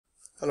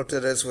Hello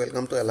traders,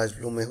 welcome to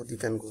Alicblue। मैं हूं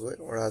दीपेन गुरुए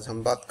और आज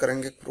हम बात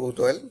करेंगे क्रूड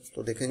ऑयल।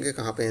 तो देखेंगे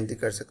कहां पे एंट्री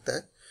कर सकता है।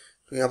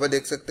 तो यहां पे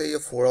देख सकते हैं ये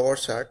 4 आवर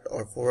चार्ट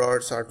और 4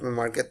 आवर चार्ट में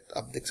मार्केट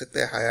आप देख सकते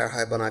हैं हायर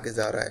हाई बना के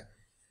जा रहा है,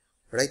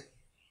 राइट।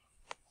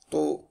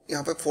 तो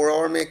यहां पे 4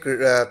 आवर में एक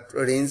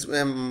रेंज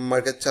में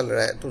मार्केट चल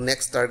रहा है। तो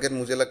नेक्स्ट टारगेट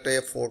मुझे लगता है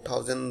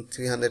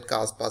 4300 का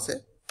आसपास है,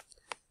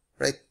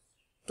 राइट।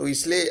 तो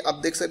इसलिए आप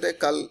देख सकते हैं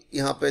कल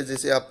यहाँ पे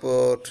जैसे आप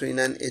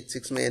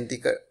 3986 में एंट्री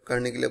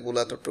करने के लिए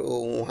बोला तो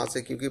वहाँ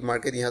से क्योंकि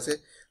मार्केट यहाँ से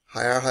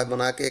हायर हाई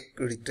बना के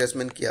एक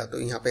रिट्रेसमेंट किया तो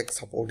यहाँ पे एक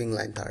सपोर्टिंग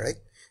लाइन था,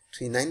 राइट।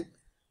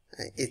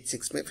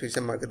 3986 में फिर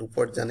से मार्केट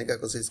ऊपर जाने का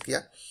कोशिश किया।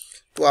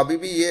 तो अभी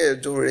भी ये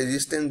जो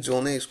रेजिस्टेंस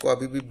जोन है इसको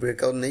अभी भी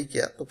ब्रेकआउट नहीं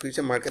किया तो फिर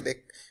से मार्केट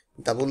एक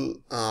डबल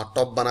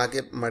टॉप बना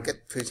के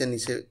मार्केट फिर से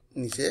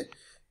नीचे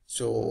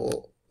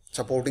जो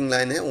सपोर्टिंग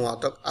लाइन है वहाँ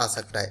तक आ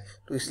सकता है।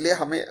 तो इसलिए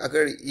हमें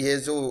अगर ये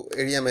जो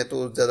एरिया में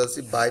तो ज़्यादा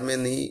सी बाय में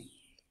नहीं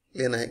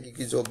लेना है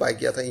क्योंकि जो बाय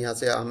किया था यहाँ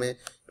से हमें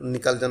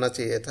निकल जाना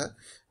चाहिए था।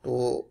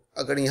 तो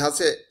अगर यहाँ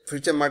से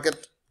फिर से मार्केट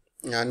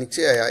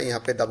नीचे आया यहाँ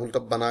पे डबल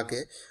टॉप बना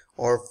के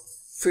और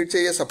फिर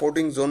से ये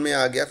सपोर्टिंग जोन में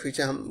आ गया फिर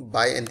से हम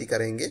बाय एंट्री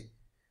करेंगे,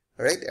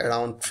 राइट,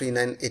 अराउंड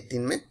 3918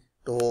 में।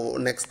 तो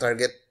नेक्स्ट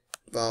टारगेट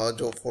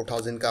जो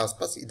 4000 का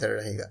आसपास इधर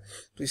रहेगा।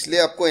 तो इसलिए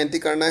आपको एंट्री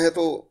करना है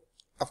तो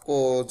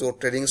आपको जो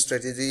ट्रेडिंग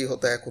स्ट्रेटेजी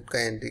होता है खुद का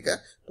एंट्री का,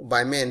 तो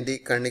बाय में एंट्री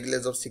करने के लिए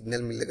जब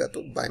सिग्नल मिलेगा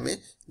तो बाय में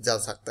जा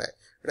सकता है,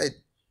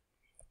 राइट।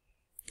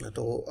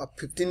 तो अब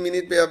 15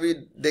 मिनट पे अभी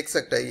देख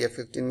सकता है ये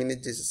 15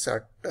 मिनट जैसे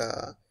चार्ट।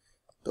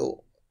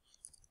 तो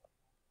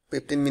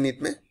 15 मिनट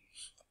में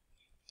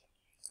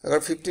अगर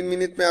 15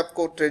 मिनट में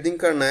आपको ट्रेडिंग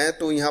करना है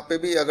तो यहाँ पे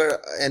भी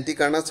अगर एंट्री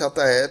करना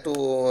चाहता है तो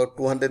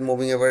 200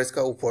 मूविंग एवरेज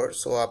का ऊपर,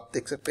 सो आप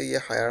देख सकते हैं ये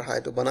हायर हाई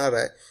तो बना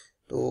रहा है।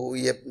 तो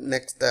ये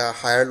नेक्स्ट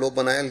हायर लो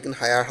बनाया लेकिन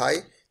हायर हाई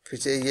फिर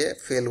से ये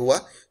फेल हुआ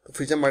तो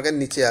फिर से मार्केट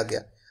नीचे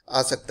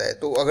आ सकता है।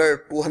 तो अगर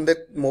 200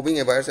 मूविंग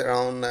एवरेज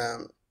अराउंड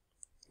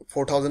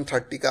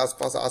 4030 का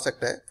आसपास आ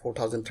सकता है,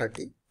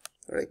 4030,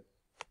 राइट,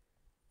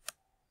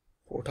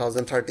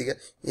 4030 का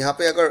यहाँ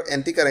पे अगर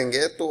एंट्री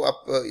करेंगे तो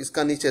आप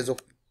इसका नीचे जो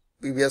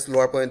प्रीवियस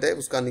लोअर पॉइंट है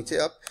उसका नीचे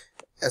आप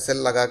एसएल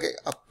लगा के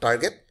आप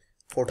टारगेट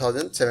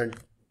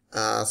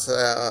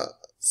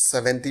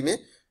 4070 में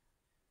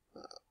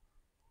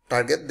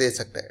target दे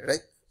सकता है,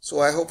 right? So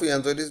I hope you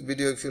enjoyed this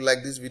video. If you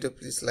like this video,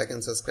 please like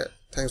and subscribe.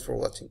 Thanks for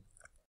watching.